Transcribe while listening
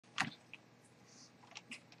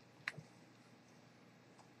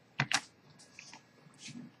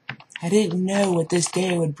I didn't know what this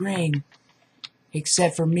day would bring,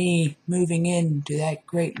 except for me moving into that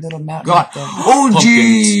great little mountain. God! Up there. Oh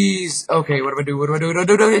jeez! Okay, what do I do? What do I do? What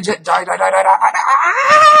do I do? Die!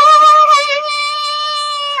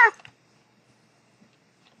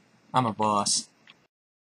 I'm a boss.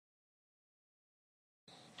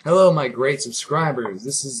 Hello, my great subscribers.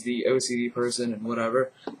 This is the OCD person and whatever.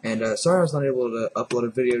 And sorry I was not able to upload a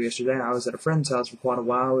video yesterday. I was at a friend's house for quite a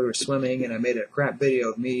while. We were swimming, and I made a crap video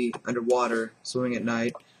of me underwater swimming at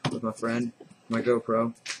night with my friend, my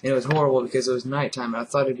GoPro. And it was horrible because it was nighttime, and I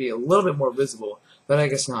thought it'd be a little bit more visible, but I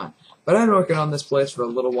guess not. But I've been working on this place for a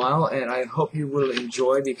little while, and I hope you will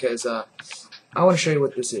enjoy because I want to show you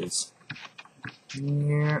what this is.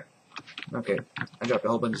 Yeah. Okay, I dropped a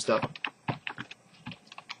whole bunch of stuff.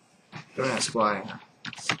 Don't ask why.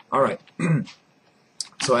 Alright.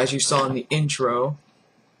 So as you saw in the intro,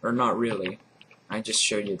 or not really, I just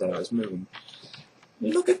showed you that I was moving.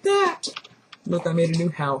 Look at that! Look, I made a new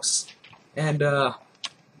house. And I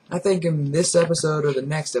think in this episode or the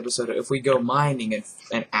next episode, if we go mining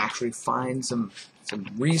and actually find some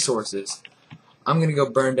resources, I'm gonna go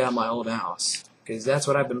burn down my old house. Because that's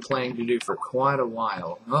what I've been planning to do for quite a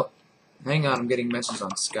while. Oh, hang on, I'm getting messages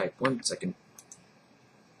on Skype. 1 second.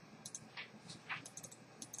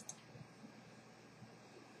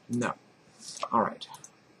 No. Alright.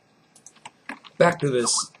 Back to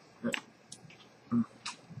this.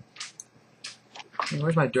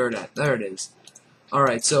 Where's my dirt at? There it is.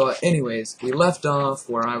 Alright, so anyways, we left off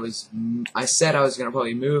where I said I was going to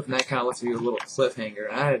probably move, and that kind of left me a little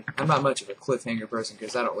cliffhanger. And I'm not much of a cliffhanger person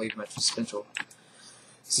because I don't leave much suspenseful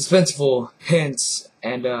hints.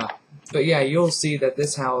 And, but yeah, you'll see that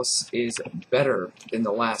this house is better than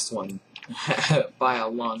the last one by a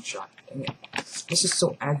long shot. Dang it. This is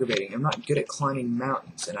so aggravating. I'm not good at climbing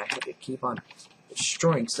mountains, and I have to keep on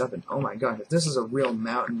destroying stuff, and oh my god, if this is a real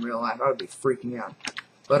mountain in real life, I would be freaking out.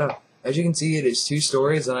 But, as you can see, it is 2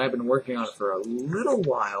 stories, and I've been working on it for a little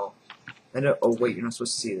while. And, oh wait, you're not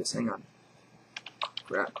supposed to see this. Hang on.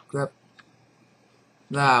 Crap.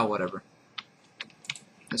 Ah, whatever.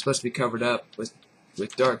 It's supposed to be covered up with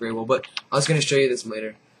dark gray wool, but I was going to show you this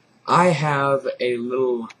later. I have a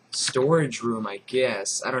little storage room, I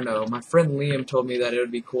guess. I don't know. My friend Liam told me that it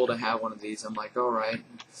would be cool to have one of these. I'm like, alright.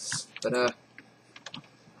 But,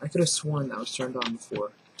 I could have sworn that was turned on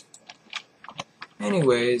before.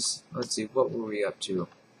 Anyways, let's see. What were we up to?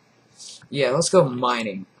 Yeah, let's go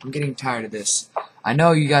mining. I'm getting tired of this. I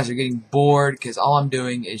know you guys are getting bored because all I'm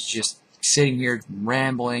doing is just sitting here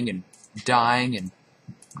rambling and dying and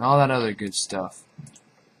all that other good stuff.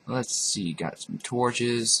 Let's see. Got some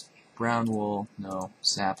torches. Brown wool, no.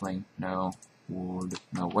 Sapling, no. Wood,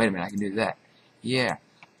 no. Wait a minute, I can do that. Yeah,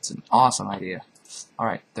 it's an awesome idea.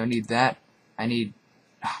 Alright, don't need that. I need...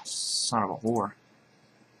 son of a whore.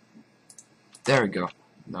 There we go.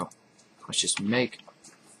 No. Let's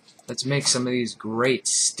make some of these great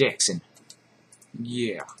sticks and...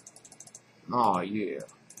 yeah. Oh, yeah.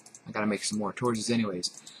 I gotta make some more torches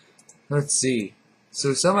anyways. Let's see.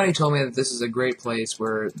 So somebody told me that this is a great place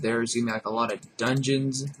where there's even like a lot of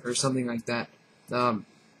dungeons or something like that.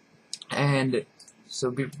 And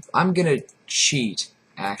so I'm gonna cheat,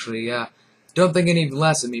 actually. Don't think any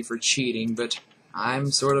less of me for cheating, but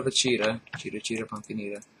I'm sort of a cheetah. Cheetah,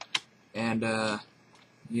 pumpkinita. And,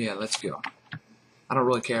 yeah, let's go. I don't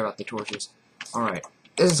really care about the torches. Alright,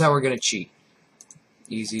 this is how we're gonna cheat.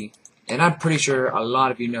 Easy. And I'm pretty sure a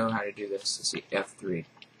lot of you know how to do this. Let's see, F3.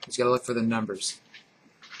 Just gotta look for the numbers.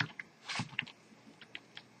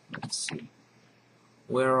 Let's see.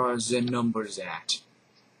 Where are the numbers at?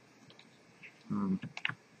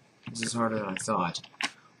 This is harder than I thought.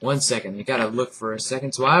 1 second. You gotta look for a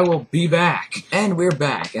second, so I will be back. And we're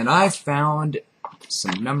back. And I found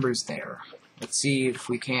some numbers there. Let's see if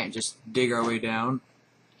we can't just dig our way down.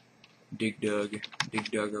 Dig dug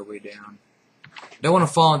our way down. Don't want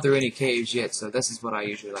to fall through any caves yet, so this is what I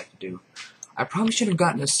usually like to do. I probably should have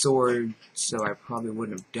gotten a sword, so I probably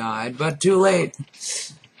wouldn't have died, but too late.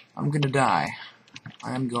 I'm gonna die.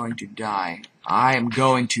 I am going to die. I am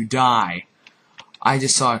going to die. I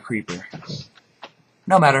just saw a creeper.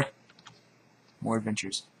 No matter. More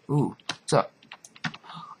adventures. Ooh, what's up?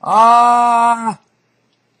 I'm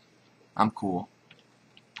cool.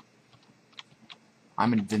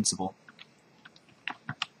 I'm invincible.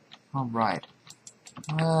 Alright.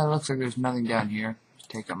 Looks like there's nothing down here. Let's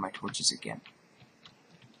take out my torches again.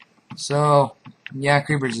 So, yeah,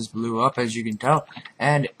 creepers just blew up, as you can tell.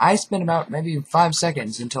 And I spent about maybe 5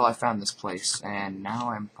 seconds until I found this place. And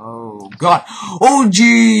now I'm... oh, God! Oh,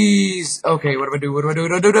 jeez! Okay, what do I do? What do I do?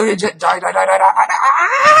 What do I do? Die!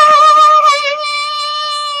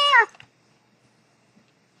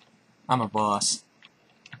 I'm a boss.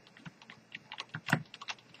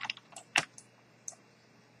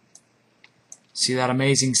 See that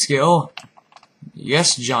amazing skill?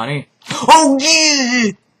 Yes, Johnny. Oh,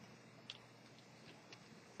 yeah!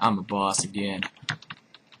 I'm a boss again.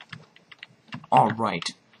 Alright.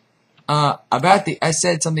 I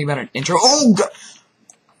said something about an intro. Oh, God!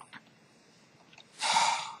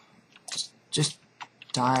 Just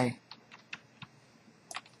die.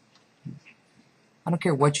 I don't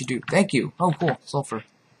care what you do. Thank you. Oh, cool. Sulfur.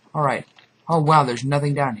 Alright. Oh, wow, there's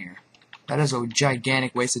nothing down here. That is a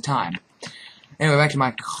gigantic waste of time. Anyway, back to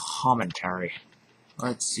my commentary.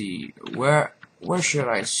 Let's see. Where should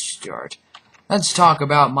I start? Let's talk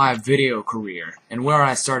about my video career and where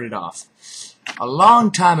I started off. A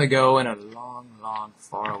long time ago in a long,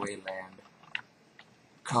 faraway land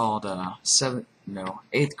called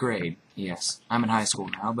 8th grade. Yes, I'm in high school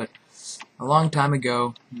now, but a long time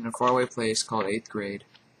ago in a faraway place called 8th grade,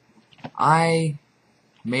 I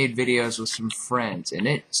made videos with some friends, and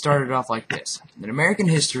it started off like this. In American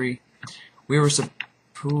history, we were supposed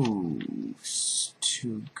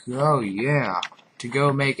to go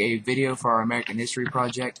make a video for our American history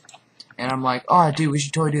project. And I'm like, oh, dude, we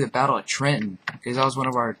should totally do the Battle of Trenton, because that was one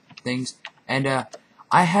of our things. And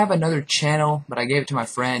I have another channel, but I gave it to my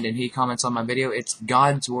friend, and he comments on my video. It's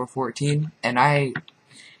God's War 14, and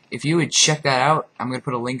if you would check that out, I'm going to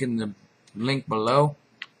put a link in the link below.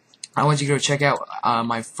 I want you to go check out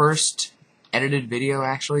my first edited video,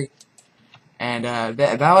 actually. And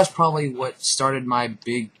that was probably what started my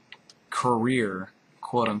big career,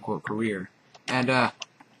 quote-unquote career. And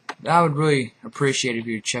I would really appreciate if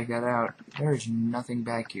you would check that out. There's nothing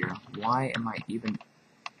back here. Why am I even...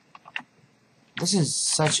 This is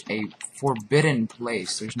such a forbidden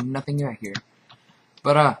place. There's nothing back here.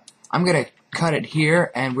 But I'm gonna cut it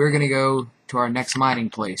here, and we're gonna go to our next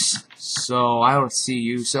mining place. So I will see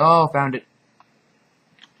you. So found it.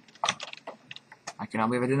 I cannot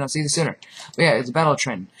believe I did not see this sooner. But yeah, it's a Battle of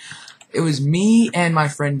Trenton. It was me and my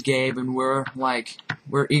friend Gabe, and we were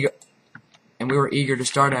eager to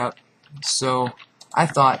start out. So I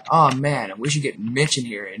thought, oh man, we should get Mitch in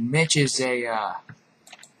here. And Mitch is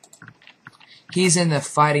he's in the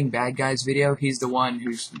Fighting Bad Guys video. He's the one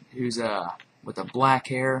who's with the black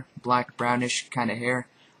hair, black brownish kind of hair,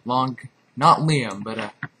 long. Not Liam,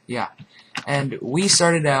 but yeah. And we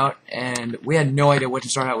started out, and we had no idea what to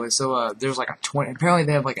start out with. So there's like apparently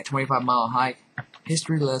they have like a 25-mile hike,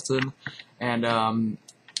 history lesson, and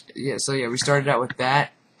yeah. So yeah, we started out with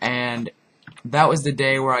that, and that was the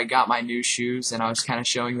day where I got my new shoes, and I was kind of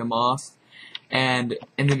showing them off. And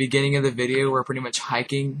in the beginning of the video, we're pretty much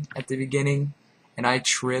hiking at the beginning, and I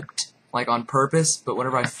tripped like on purpose. But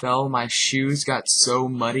whenever I fell, my shoes got so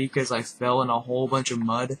muddy because I fell in a whole bunch of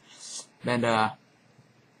mud, and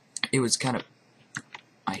it was kind of...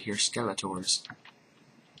 I hear Skeletors. I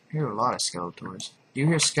hear a lot of Skeletors. Do you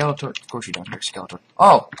hear Skeletors? Of course you don't hear Skeletor.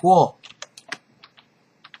 Oh, cool.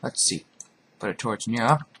 Let's see. Put a torch in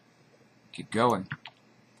here. Keep going.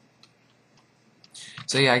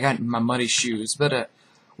 So yeah, I got my muddy shoes, but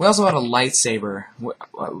we also had a lightsaber.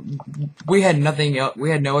 We had nothing else.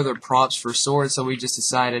 We had no other props for swords, so we just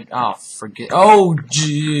decided, oh, forget. Oh,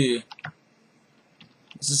 gee.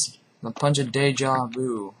 This is a punch of deja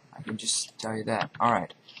vu. I can just tell you that.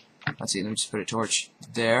 Alright. Let's see, let me just put a torch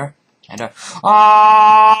there. And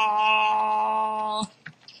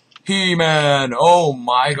He-Man! Oh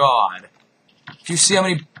my god. If you see how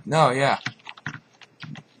many... No, yeah.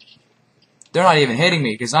 They're not even hitting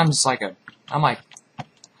me, because I'm just like I'm like...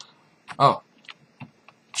 Oh.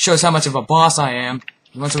 Shows how much of a boss I am.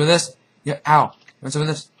 You want some of this? Yeah, ow. You want some of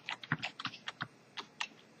this?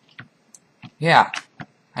 Yeah.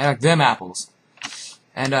 I like them apples.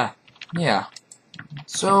 And, yeah.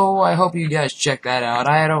 So, I hope you guys check that out.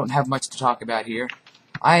 I don't have much to talk about here.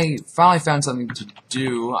 I finally found something to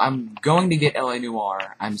do. I'm going to get LA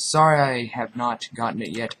Noire. I'm sorry I have not gotten it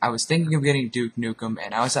yet. I was thinking of getting Duke Nukem,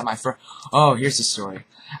 and I was at my Oh, here's the story.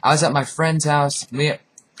 I was at my friend's house.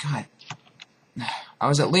 God. I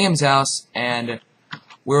was at Liam's house, and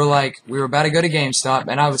we were about to go to GameStop,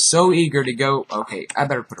 and I was so eager to go. Okay, I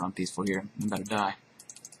better put it on peaceful here. I'm about to die.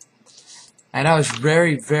 And I was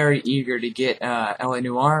very, very eager to get LA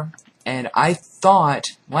Noire, and I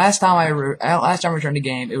thought last time I returned the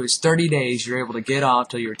game, it was 30 days you're able to get off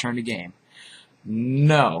till you return the game.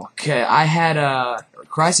 No, okay, I had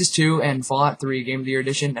Crysis 2 and Fallout 3 Game of the Year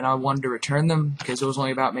Edition, and I wanted to return them because it was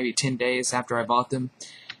only about maybe 10 days after I bought them,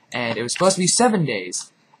 and it was supposed to be 7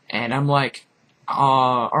 days, and I'm like,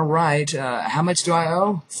 alright, how much do I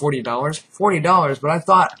owe? $40. $40, but I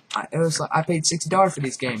thought, I paid $60 for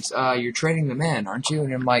these games. You're trading them in, aren't you?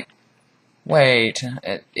 And I'm like, Wait,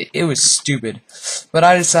 it was stupid. But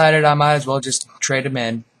I decided I might as well just trade him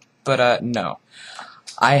in. But, no.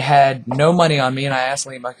 I had no money on me, and I asked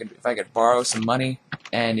him if I could borrow some money,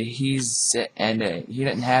 and he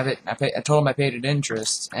didn't have it. I told him I paid it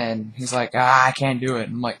interest, and he's like, I can't do it.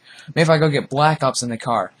 I'm like, maybe if I go get Black Ops in the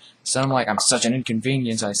car. So I'm like, I'm such an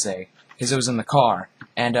inconvenience, I say, because it was in the car.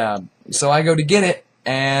 And so I go to get it,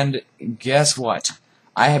 and guess what?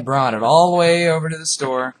 I had brought it all the way over to the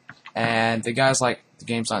store, and the guy's like, the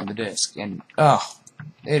game's not in the disc, and oh,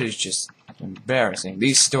 it is just embarrassing.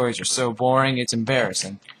 These stories are so boring, it's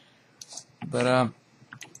embarrassing. But,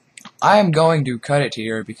 I am going to cut it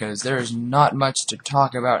here because there is not much to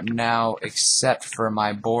talk about now except for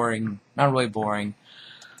my boring, not really boring,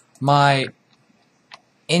 my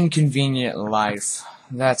inconvenient life.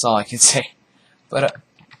 That's all I can say. But,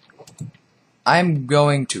 I'm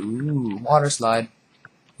going to, ooh, water slide.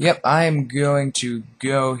 Yep, I'm going to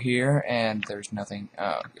go here, and there's nothing,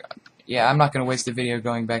 oh god. Yeah, I'm not going to waste the video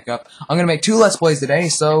going back up. I'm going to make 2 Let's Plays today,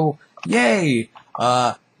 so yay!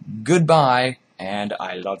 Goodbye, and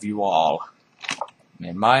I love you all.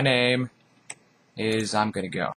 And my name is, I'm going to go.